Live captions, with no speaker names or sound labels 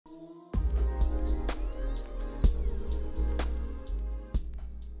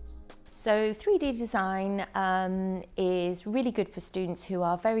So 3D design is really good for students who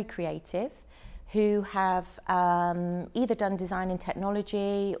are very creative, who have either done design and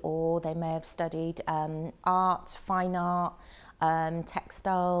technology, or they may have studied art, fine art,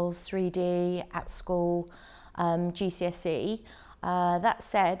 textiles, 3D at school, GCSE. That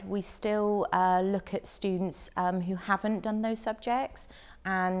said, we still look at students who haven't done those subjects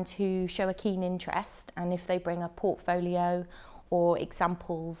and who show a keen interest, and if they bring a portfolio or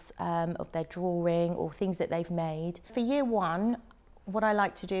examples of their drawing or things that they've made. For year one, what I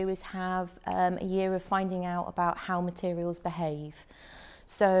like to do is have a year of finding out about how materials behave.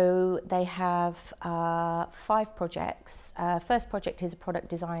 So they have 5 projects. First project is a product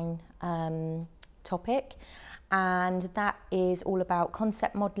design topic, and that is all about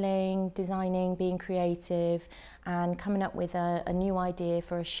concept modelling, designing, being creative, and coming up with a new idea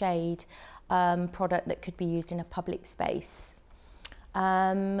for a shade product that could be used in a public space.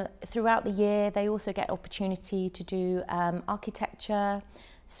 Throughout the year, they also get opportunity to do architecture,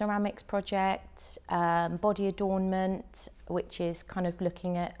 ceramics project, body adornment, which is kind of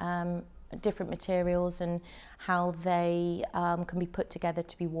looking at different materials and how they can be put together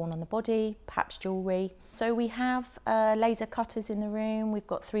to be worn on the body, perhaps jewellery. So we have laser cutters in the room, we've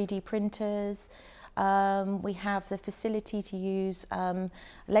got 3D printers, we have the facility to use a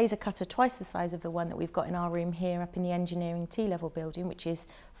laser cutter twice the size of the one that we've got in our room here up in the engineering T-level building, which is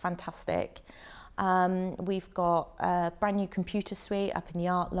fantastic. We've got a brand new computer suite up in the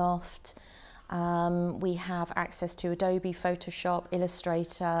art loft. We have access to Adobe, Photoshop,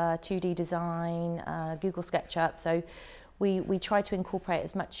 Illustrator, 2D design, Google SketchUp. So we try to incorporate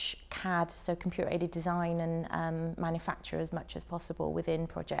as much CAD, so computer-aided design, and manufacture as much as possible within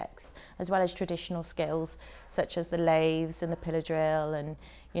projects, as well as traditional skills such as the lathes and the pillar drill and,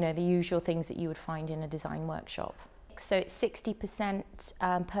 you know, the usual things that you would find in a design workshop. So it's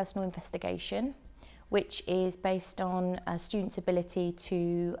 60% personal investigation, which is based on a student's ability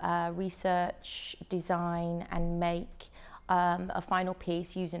to research, design and make a final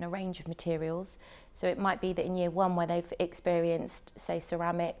piece using a range of materials. So it might be that in year one, where they've experienced, say,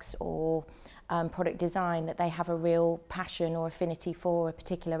 ceramics or product design, that they have a real passion or affinity for a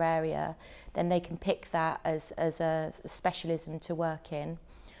particular area, then they can pick that as a specialism to work in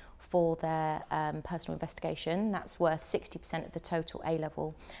for their personal investigation. That's worth 60% of the total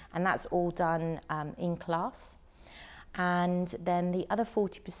A-level, and that's all done in class. And then the other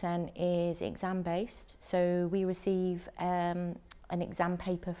 40% is exam-based. So we receive an exam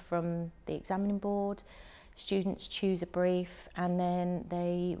paper from the examining board, students choose a brief, and then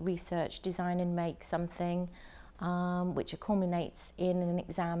they research, design and make something which culminates in an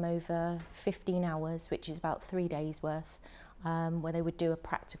exam over 15 hours, which is about 3 days worth, where they would do a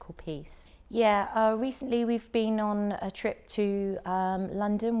practical piece. Yeah, recently we've been on a trip to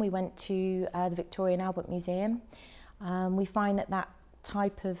London. We went to the Victoria and Albert Museum. We find that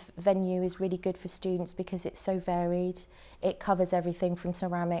type of venue is really good for students because it's so varied. It covers everything from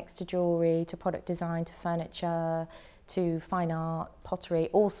ceramics to jewellery to product design to furniture to fine art, pottery,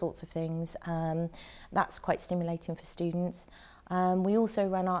 all sorts of things. That's quite stimulating for students. We also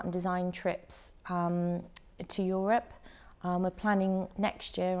run art and design trips to Europe. We're planning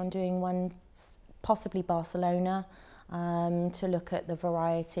next year on doing one, possibly Barcelona, to look at the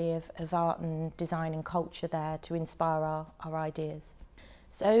variety of art and design and culture there to inspire our ideas.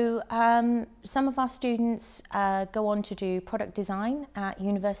 So some of our students go on to do product design at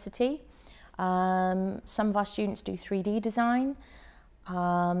university. Some of our students do 3D design.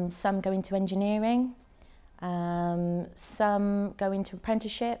 Some go into engineering. Some go into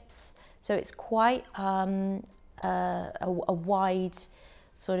apprenticeships. So it's quite a wide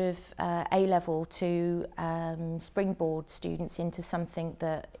sort of A-level to springboard students into something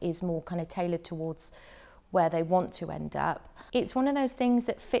that is more kind of tailored towards where they want to end up. It's one of those things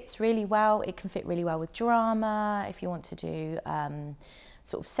that fits really well. It can fit really well with drama, if you want to do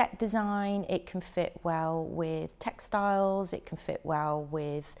sort of set design. It can fit well with textiles. It can fit well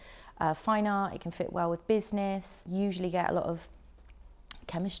with fine art. It can fit well with business. You usually get a lot of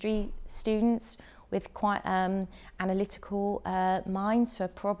chemistry students with quite analytical minds for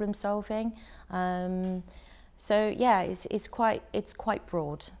problem solving. So yeah, it's quite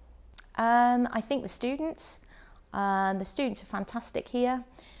broad. I think the students are fantastic here.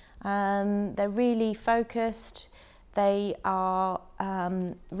 They're really focused. They are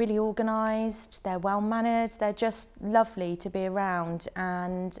really organised. They're well mannered. They're just lovely to be around,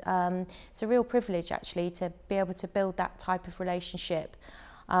 and it's a real privilege actually to be able to build that type of relationship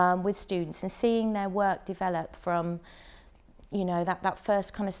with students and seeing their work develop from, you know, that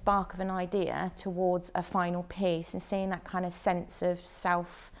first kind of spark of an idea towards a final piece, and seeing that kind of sense of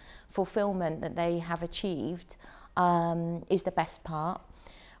self fulfillment that they have achieved is the best part.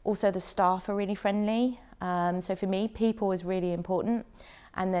 Also, the staff are really friendly. So for me, people is really important.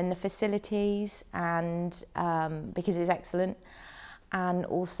 And then the facilities, and because it's excellent. And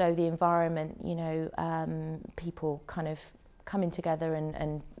also the environment, you know, people kind of coming together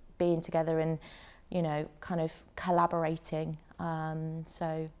and being together and, you know, kind of collaborating.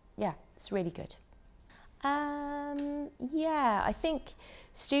 So yeah, it's really good. Yeah, I think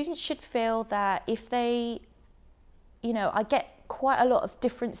students should feel that if they, you know, I get quite a lot of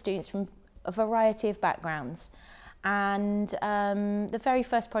different students from a variety of backgrounds. And the very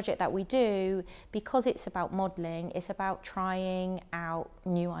first project that we do, because it's about modelling, it's about trying out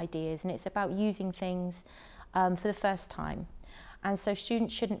new ideas, and it's about using things for the first time. And so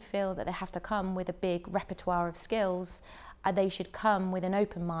students shouldn't feel that they have to come with a big repertoire of skills. They should come with an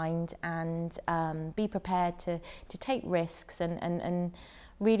open mind and be prepared to take risks and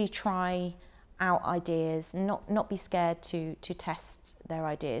really try out ideas, not be scared to test their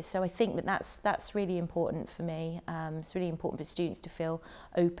ideas. So I think that that's really important for me. It's really important for students to feel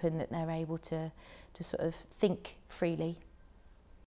open, that they're able to sort of think freely.